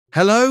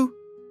Hello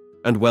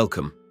and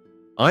welcome.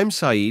 I'm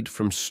Saeed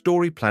from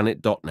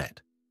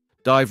storyplanet.net.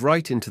 Dive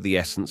right into the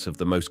essence of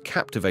the most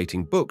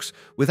captivating books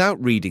without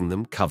reading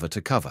them cover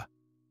to cover.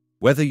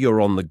 Whether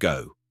you're on the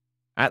go,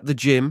 at the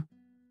gym,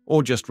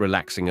 or just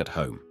relaxing at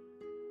home,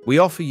 we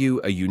offer you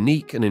a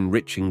unique and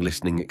enriching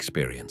listening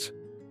experience.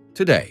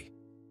 Today,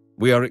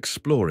 we are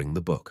exploring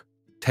the book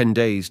 10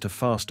 Days to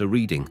Faster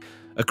Reading,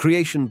 a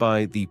creation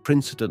by the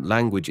Princeton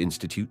Language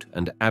Institute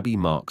and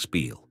Marks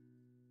Beale.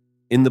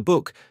 In the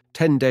book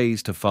 10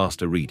 Days to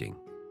Faster Reading,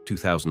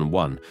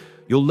 2001,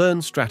 you'll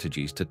learn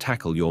strategies to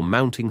tackle your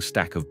mounting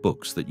stack of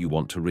books that you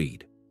want to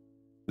read.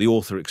 The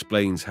author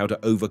explains how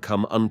to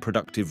overcome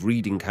unproductive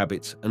reading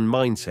habits and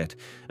mindset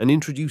and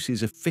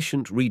introduces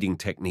efficient reading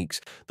techniques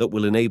that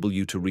will enable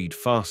you to read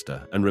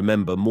faster and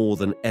remember more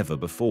than ever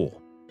before.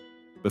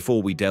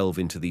 Before we delve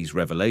into these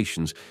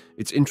revelations,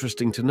 it's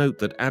interesting to note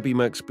that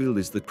Marks Beale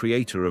is the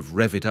creator of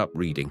Rev It Up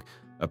Reading,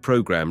 a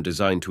program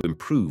designed to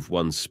improve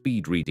one's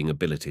speed reading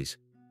abilities.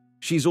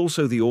 She's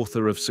also the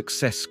author of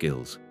Success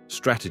Skills,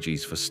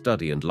 Strategies for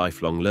Study and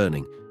Lifelong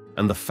Learning,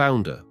 and the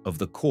founder of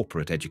the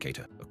Corporate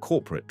Educator, a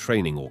corporate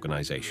training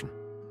organization.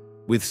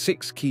 With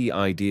 6 key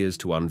ideas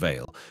to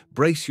unveil,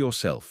 brace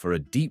yourself for a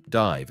deep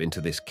dive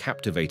into this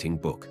captivating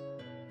book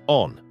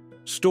on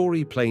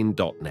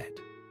storyplanet.net.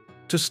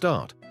 To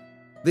start,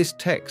 this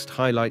text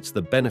highlights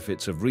the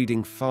benefits of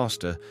reading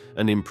faster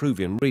and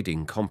improving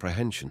reading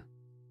comprehension.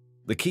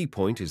 The key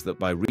point is that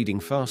by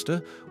reading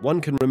faster, one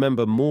can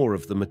remember more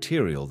of the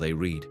material they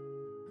read.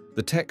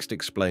 The text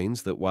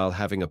explains that while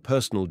having a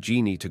personal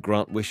genie to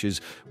grant wishes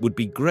would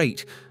be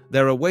great,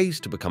 there are ways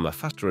to become a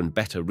faster and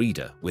better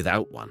reader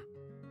without one.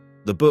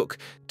 The book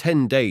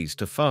 10 Days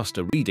to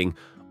Faster Reading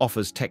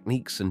offers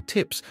techniques and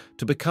tips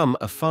to become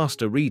a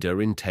faster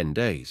reader in 10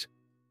 days.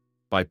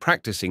 By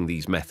practicing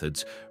these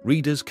methods,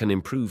 readers can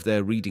improve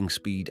their reading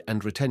speed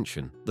and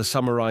retention. The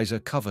summarizer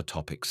cover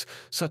topics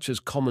such as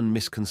common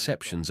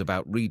misconceptions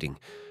about reading,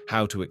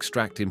 how to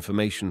extract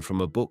information from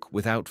a book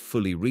without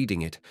fully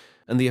reading it,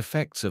 and the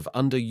effects of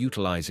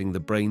underutilizing the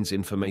brain's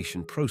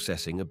information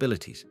processing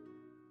abilities.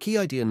 Key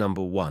idea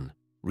number 1: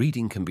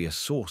 reading can be a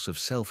source of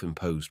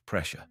self-imposed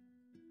pressure.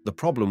 The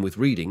problem with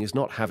reading is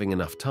not having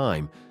enough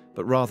time,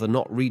 but rather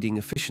not reading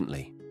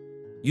efficiently.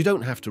 You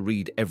don't have to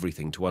read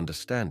everything to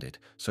understand it,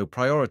 so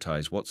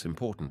prioritize what's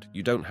important.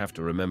 You don't have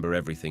to remember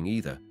everything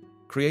either.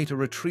 Create a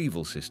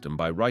retrieval system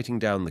by writing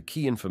down the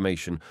key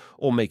information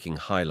or making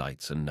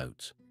highlights and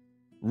notes.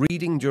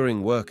 Reading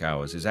during work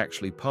hours is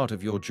actually part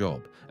of your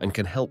job and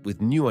can help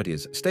with new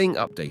ideas, staying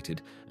updated,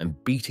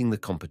 and beating the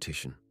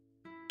competition.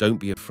 Don't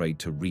be afraid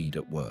to read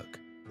at work.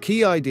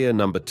 Key idea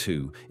number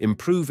 2,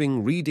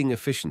 improving reading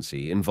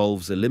efficiency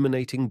involves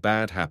eliminating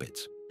bad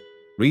habits.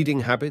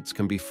 Reading habits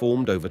can be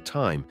formed over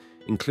time,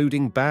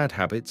 including bad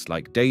habits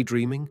like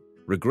daydreaming,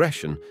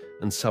 regression,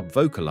 and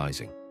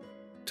subvocalizing.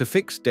 To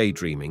fix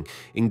daydreaming,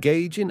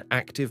 engage in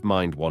active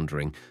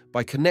mind-wandering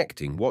by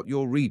connecting what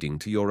you're reading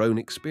to your own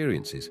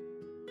experiences.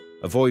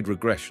 Avoid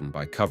regression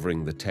by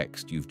covering the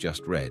text you've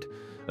just read,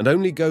 and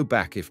only go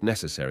back if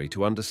necessary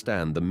to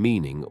understand the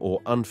meaning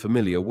or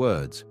unfamiliar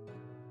words.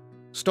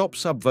 Stop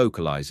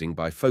subvocalizing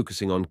by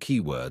focusing on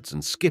keywords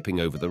and skipping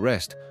over the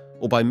rest,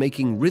 or by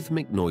making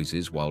rhythmic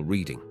noises while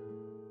reading.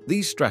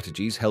 These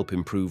strategies help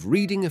improve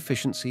reading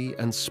efficiency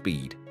and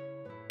speed.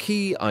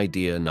 Key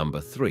idea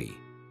number 3.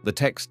 The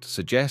text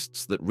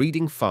suggests that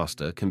reading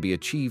faster can be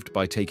achieved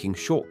by taking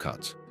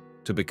shortcuts.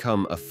 To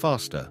become a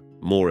faster,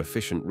 more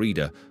efficient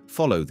reader,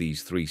 follow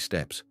these 3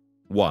 steps.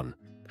 1.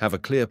 Have a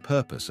clear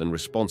purpose and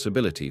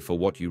responsibility for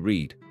what you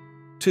read.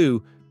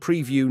 2.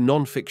 Preview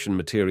non-fiction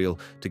material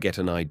to get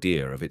an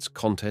idea of its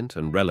content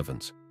and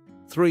relevance.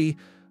 3.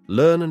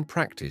 Learn and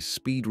practice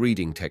speed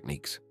reading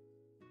techniques.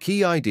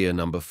 Key idea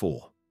number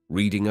 4.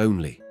 Reading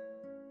only.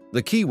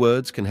 The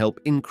keywords can help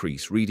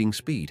increase reading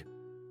speed.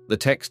 The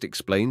text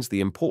explains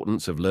the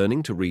importance of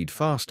learning to read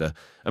faster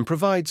and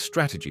provides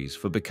strategies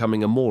for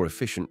becoming a more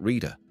efficient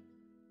reader.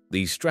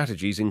 These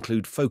strategies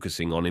include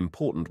focusing on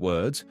important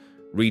words,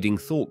 reading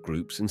thought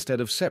groups instead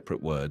of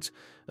separate words,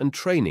 and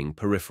training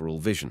peripheral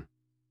vision.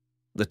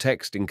 The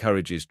text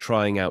encourages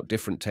trying out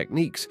different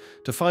techniques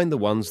to find the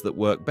ones that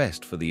work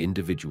best for the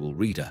individual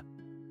reader.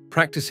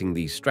 Practicing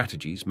these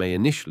strategies may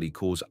initially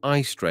cause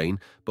eye strain,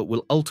 but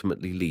will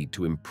ultimately lead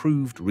to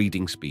improved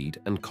reading speed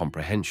and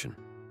comprehension.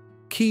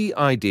 Key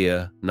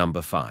idea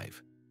number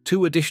 5.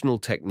 2 additional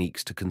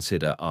techniques to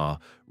consider are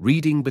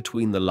reading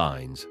between the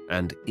lines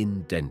and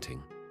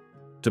indenting.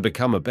 To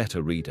become a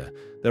better reader,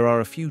 there are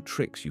a few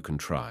tricks you can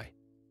try.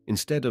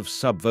 Instead of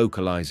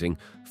subvocalizing,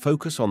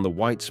 focus on the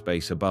white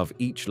space above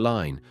each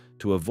line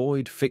to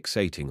avoid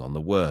fixating on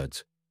the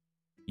words.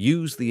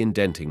 Use the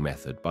indenting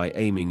method by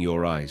aiming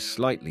your eyes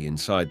slightly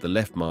inside the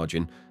left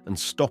margin and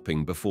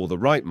stopping before the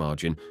right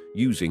margin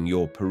using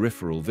your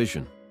peripheral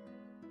vision.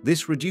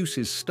 This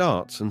reduces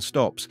starts and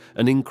stops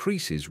and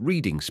increases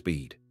reading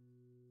speed.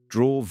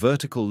 Draw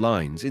vertical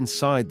lines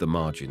inside the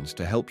margins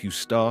to help you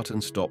start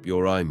and stop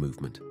your eye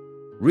movement.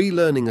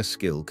 Relearning a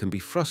skill can be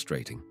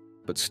frustrating,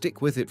 but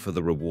stick with it for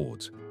the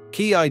rewards.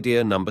 Key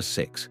idea number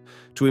 6.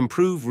 To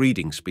improve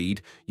reading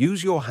speed,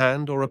 use your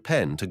hand or a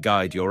pen to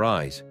guide your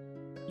eyes.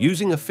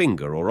 Using a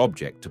finger or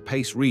object to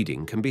pace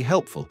reading can be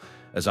helpful,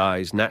 as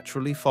eyes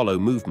naturally follow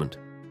movement.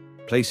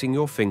 Placing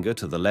your finger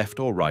to the left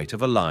or right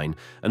of a line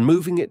and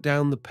moving it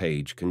down the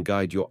page can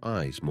guide your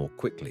eyes more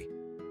quickly.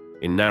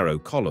 In narrow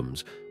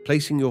columns,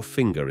 placing your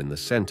finger in the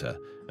center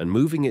and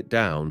moving it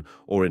down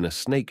or in a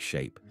snake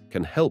shape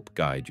can help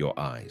guide your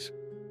eyes.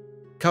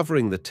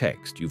 Covering the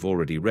text you've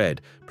already read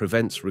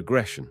prevents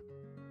regression.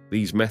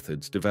 These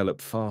methods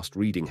develop fast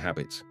reading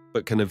habits,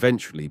 but can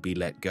eventually be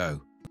let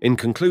go. In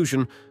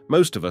conclusion,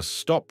 most of us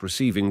stop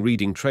receiving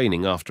reading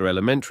training after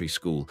elementary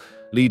school,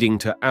 leading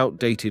to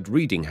outdated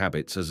reading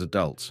habits as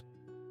adults.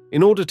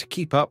 In order to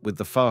keep up with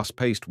the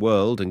fast-paced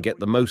world and get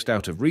the most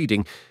out of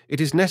reading,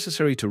 it is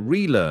necessary to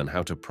relearn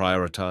how to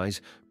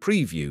prioritize,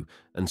 preview,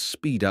 and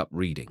speed up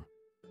reading.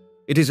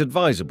 It is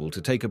advisable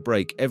to take a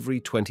break every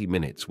 20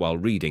 minutes while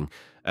reading,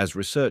 as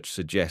research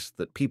suggests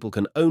that people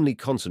can only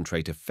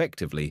concentrate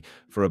effectively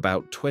for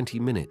about 20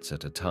 minutes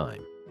at a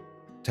time.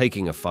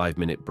 Taking a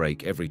 5-minute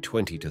break every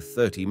 20 to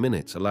 30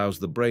 minutes allows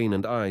the brain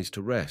and eyes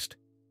to rest.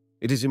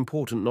 It is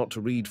important not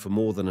to read for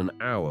more than an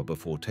hour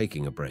before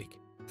taking a break.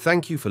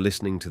 Thank you for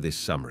listening to this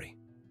summary.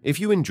 If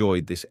you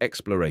enjoyed this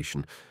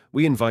exploration,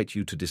 we invite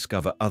you to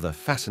discover other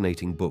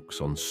fascinating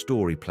books on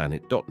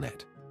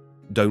storyplanet.net.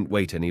 Don't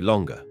wait any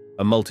longer.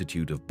 A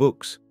multitude of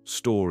books,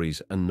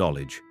 stories, and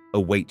knowledge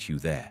await you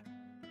there.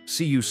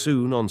 See you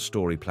soon on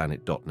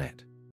storyplanet.net.